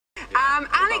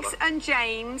Alex and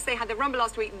James, they had the Rumble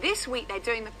last week. This week they're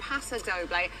doing the Paso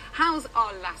Doble. How's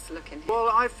our lass looking here? Well,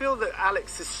 I feel that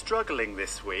Alex is struggling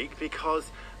this week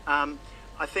because I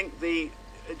think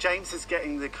James is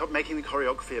making the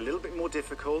choreography a little bit more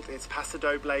difficult. It's Paso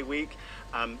Doble week.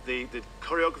 The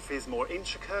choreography is more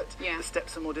intricate. Yeah. The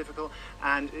steps are more difficult,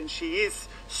 and she is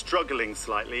struggling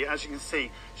slightly. As you can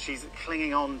see, she's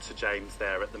clinging on to James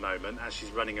there at the moment as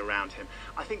she's running around him.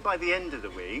 I think by the end of the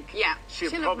week, yeah,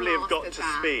 she'll probably have got to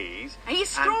speed. And he's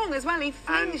strong as well. He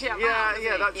flings you about.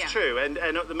 Yeah, that's true. And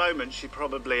at the moment,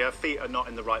 her feet are not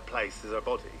in the right place as her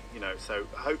body. You know, so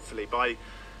hopefully by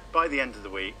the end of the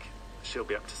week, she'll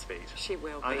be up to speed. She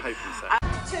will be. I'm hoping so.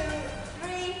 2,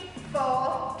 3,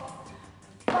 4,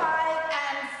 5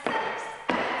 and 6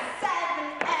 and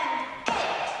 7 and 8.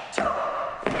 2,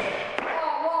 3, 4,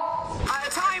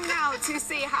 1. Time now to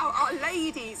see how our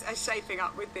ladies are shaping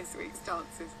up with this week's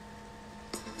dances.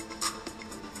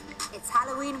 It's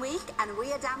Halloween week and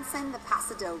we are dancing the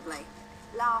Paso Doble.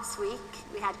 Last week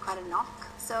we had quite a knock,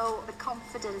 so the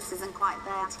confidence isn't quite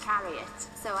there to carry it.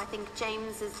 So I think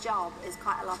James's job is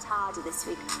quite a lot harder this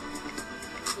week.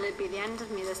 Will it be the end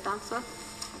of me, this dancer?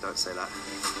 Don't say that.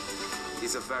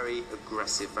 It's a very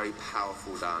aggressive, very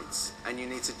powerful dance, and you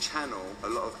need to channel a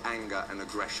lot of anger and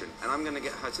aggression. And I'm going to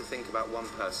get her to think about one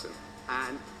person.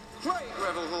 And great,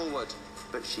 Revel Hallwood.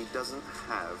 But she doesn't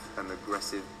have an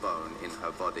aggressive bone in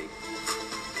her body.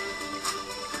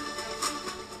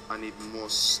 I need more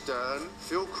stern.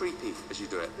 Feel creepy as you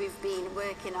do it. We've been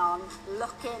working on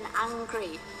looking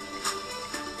angry.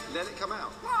 Let it come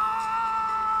out.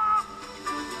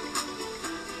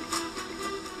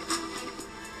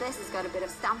 This has got a bit of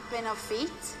stamping of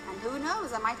feet, and who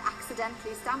knows, I might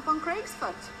accidentally stamp on Craig's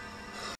foot.